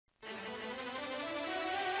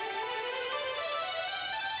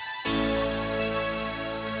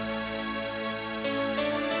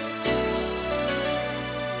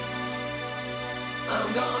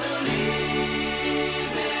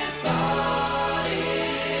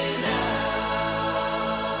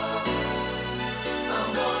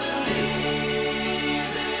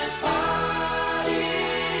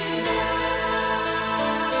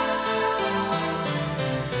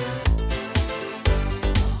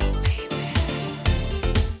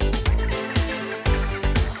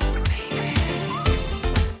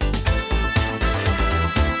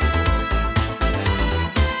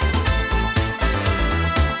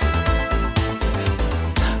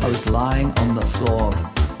the floor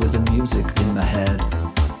with the music in my head.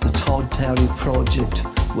 The Todd Terry Project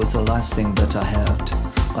was the last thing that I heard.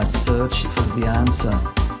 I'd search for the answer,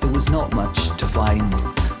 there was not much to find.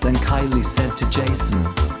 Then Kylie said to Jason,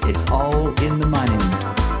 it's all in the mind,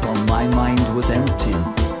 while my mind was empty.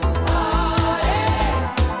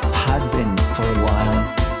 Had been for a while.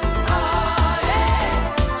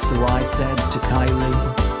 So I said to Kylie,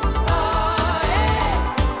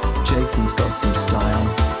 Jason's got some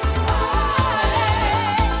style.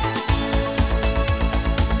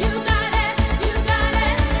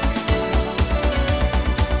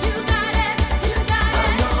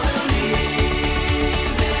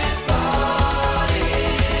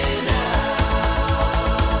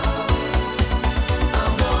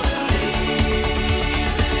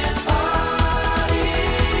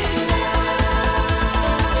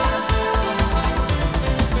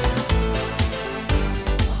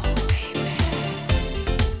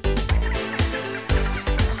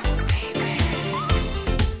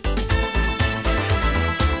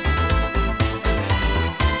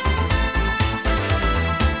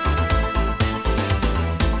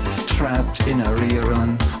 Trapped in a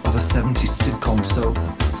rerun of a 70s sitcom soap.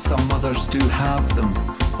 Some mothers do have them,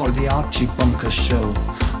 or the Archie Bunker show.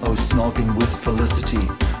 Oh, snogging with Felicity,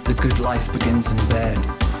 the good life begins in bed.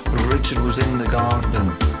 Richard was in the garden,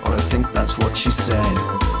 or I think that's what she said.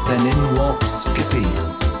 Then in walks Skippy,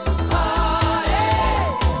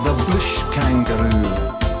 the bush kangaroo.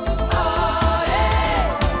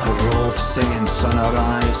 A Rolf singing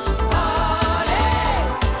Sunrise,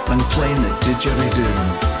 and playing the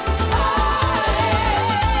didgeridoo.